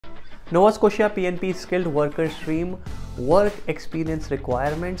Nova Scotia PNP Skilled Worker Stream Work Experience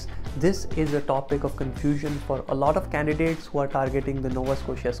Requirements. This is a topic of confusion for a lot of candidates who are targeting the Nova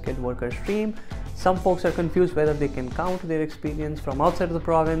Scotia Skilled Worker Stream. Some folks are confused whether they can count their experience from outside of the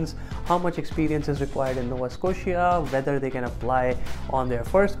province, how much experience is required in Nova Scotia, whether they can apply on their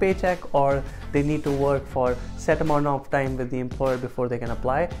first paycheck or they need to work for set amount of time with the employer before they can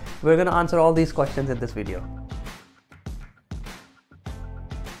apply. We're going to answer all these questions in this video.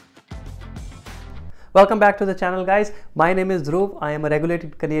 Welcome back to the channel, guys. My name is Dhruv. I am a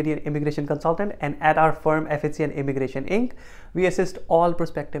regulated Canadian immigration consultant, and at our firm Effizient Inc, we assist all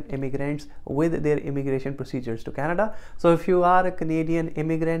prospective immigrants with their immigration procedures to Canada. So if you are a Canadian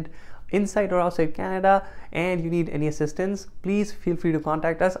immigrant inside or outside Canada and you need any assistance, please feel free to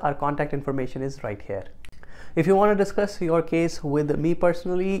contact us. Our contact information is right here. If you want to discuss your case with me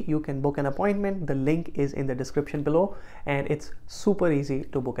personally, you can book an appointment. The link is in the description below, and it's super easy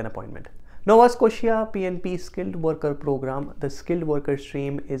to book an appointment. Nova Scotia PNP Skilled Worker Program, the skilled worker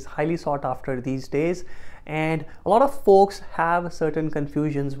stream, is highly sought after these days, and a lot of folks have certain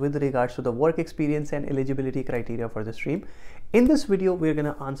confusions with regards to the work experience and eligibility criteria for the stream. In this video, we're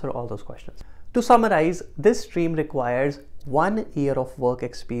going to answer all those questions. To summarize, this stream requires 1 year of work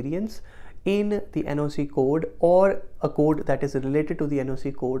experience in the NOC code or a code that is related to the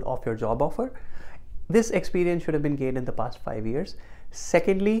NOC code of your job offer. This experience should have been gained in the past 5 years.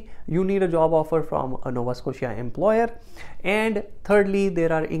 Secondly, you need a job offer from a Nova Scotia employer. And thirdly,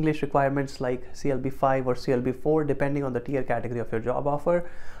 there are English requirements like CLB5 or CLB4 depending on the tier category of your job offer.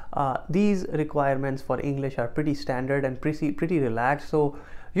 These requirements for English are pretty standard and pretty relaxed, so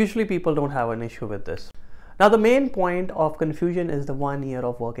usually people don't have an issue with this. Now, the main point of confusion is the 1 year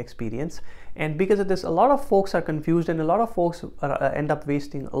of work experience, and because of this, a lot of folks are confused and a lot of folks end up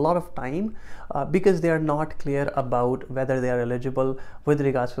wasting a lot of time because they are not clear about whether they are eligible with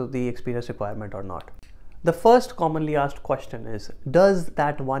regards to the experience requirement or not. The first commonly asked question is, does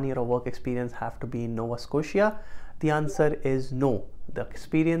that 1 year of work experience have to be in Nova Scotia? The answer is no. The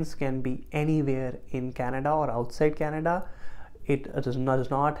experience can be anywhere in Canada or outside Canada. It does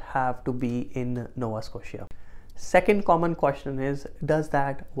not have to be in Nova Scotia. Second common question is, does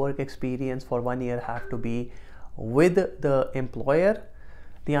that work experience for 1 year have to be with the employer?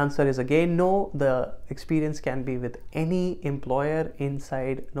 The answer is again no. The experience can be with any employer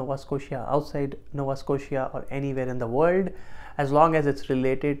inside Nova Scotia, outside Nova Scotia, or anywhere in the world, as long as it's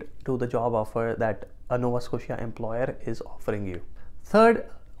related to the job offer that a Nova Scotia employer is offering you. Third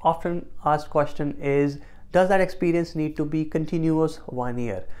often asked question is, does that experience need to be continuous 1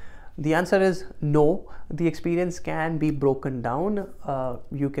 year? The answer is no. The experience can be broken down.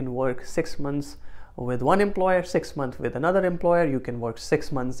 You can work 6 months with one employer, 6 months with another employer. You can work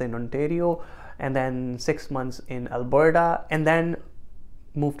 6 months in Ontario and then 6 months in Alberta, and then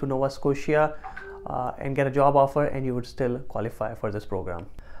move to Nova Scotia and get a job offer, and you would still qualify for this program.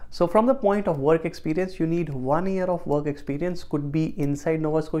 So from the point of work experience, you need 1 year of work experience. Could be inside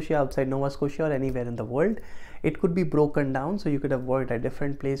Nova Scotia, outside Nova Scotia, or anywhere in the world. It could be broken down, so you could have worked at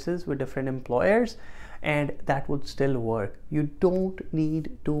different places with different employers, and that would still work. You don't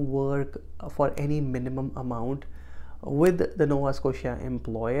need to work for any minimum amount with the Nova Scotia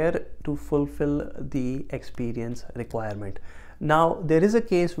employer to fulfill the experience requirement. Now, there is a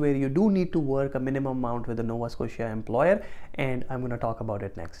case where you do need to work a minimum amount with the Nova Scotia employer, and I'm going to talk about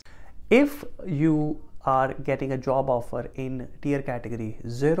it next. If you are getting a job offer in tier category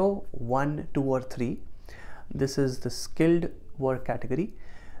 0, 1, 2, or 3, this is the skilled work category,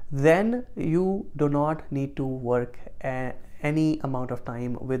 then you do not need to work any amount of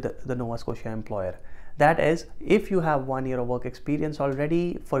time with the Nova Scotia employer. That is, if you have 1 year of work experience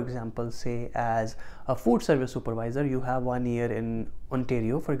already, for example, say as a food service supervisor, you have 1 year in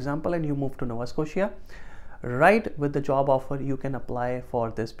Ontario, for example, and you move to Nova Scotia, right with the job offer, you can apply for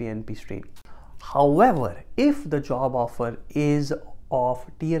this PNP stream. However, if the job offer is of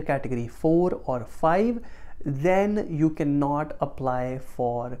tier category 4 or 5, then you cannot apply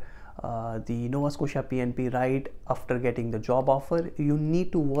for the Nova Scotia PNP right after getting the job offer. You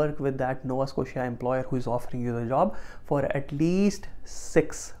need to work with that Nova Scotia employer who is offering you the job for at least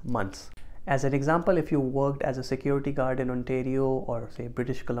 6 months. As an example, if you worked as a security guard in Ontario or say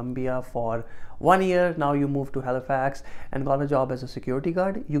British Columbia for 1 year, now you move to Halifax and got a job as a security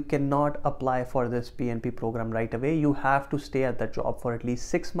guard, you cannot apply for this PNP program right away. You have to stay at that job for at least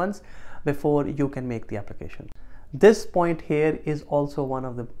 6 months before you can make the application. This point here is also one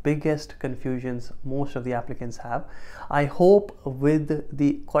of the biggest confusions most of the applicants have. I hope with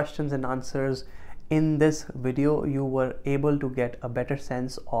the questions and answers in this video, you were able to get a better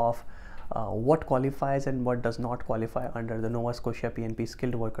sense of what qualifies and what does not qualify under the Nova Scotia PNP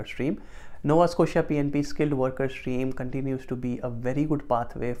Skilled Worker stream. Nova Scotia PNP Skilled Worker stream continues to be a very good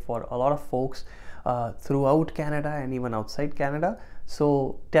pathway for a lot of folks throughout Canada and even outside Canada.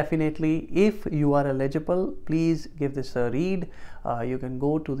 So definitely, if you are eligible, please give this a read. You can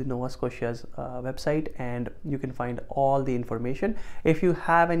go to the Nova Scotia's website and you can find all the information. If you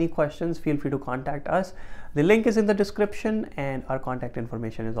have any questions, feel free to contact us. The link is in the description and our contact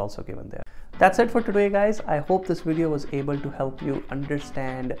information is also given there. That's it for today, guys. I hope this video was able to help you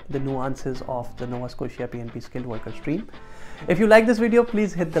understand the nuances of the Nova Scotia PNP Skilled Worker stream. If you like this video,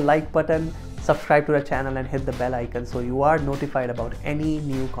 please hit the like button, subscribe to our channel and hit the bell icon so you are notified about any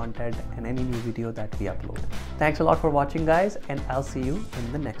new content and any new video that we upload. Thanks a lot for watching, guys, and I'll see you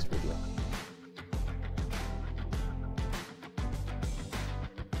in the next video.